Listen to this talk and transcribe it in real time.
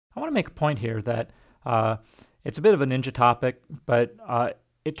want to make a point here that it's a bit of a ninja topic, but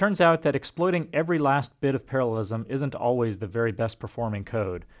it turns out that exploiting every last bit of parallelism isn't always the very best performing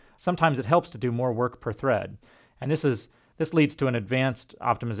code. Sometimes it helps to do more work per thread. And this leads to an advanced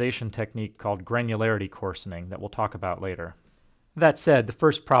optimization technique called granularity coarsening that we'll talk about later. That said, the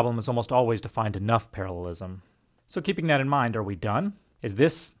first problem is almost always to find enough parallelism. So keeping that in mind, are we done? Is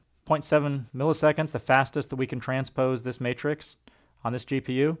this 0.7 milliseconds the fastest that we can transpose this matrix on this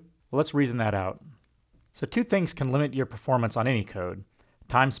GPU? Well, let's reason that out. So two things can limit your performance on any code: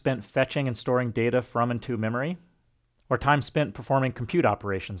 time spent fetching and storing data from and to memory, or time spent performing compute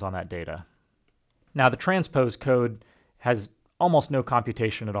operations on that data. Now, the transpose code has almost no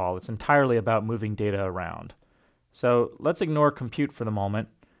computation at all. It's entirely about moving data around. So let's ignore compute for the moment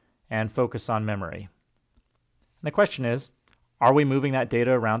and focus on memory. And the question is, are we moving that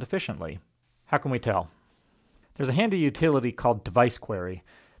data around efficiently? How can we tell? There's a handy utility called device query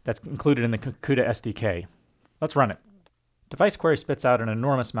that's included in the Cuda SDK. Let's run it. Device query spits out an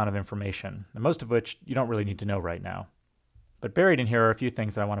enormous amount of information, and most of which you don't really need to know right now. But buried in here are a few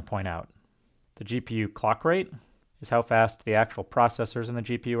things that I want to point out. The GPU clock rate is how fast the actual processors in the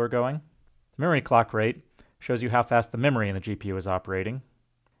GPU are going. The memory clock rate shows you how fast the memory in the GPU is operating.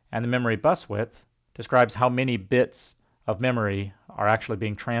 And the memory bus width describes how many bits of memory are actually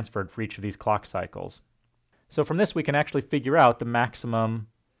being transferred for each of these clock cycles. So from this we can actually figure out the maximum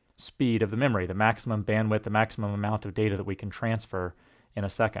speed of the memory, the maximum bandwidth, the maximum amount of data that we can transfer in a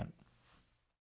second.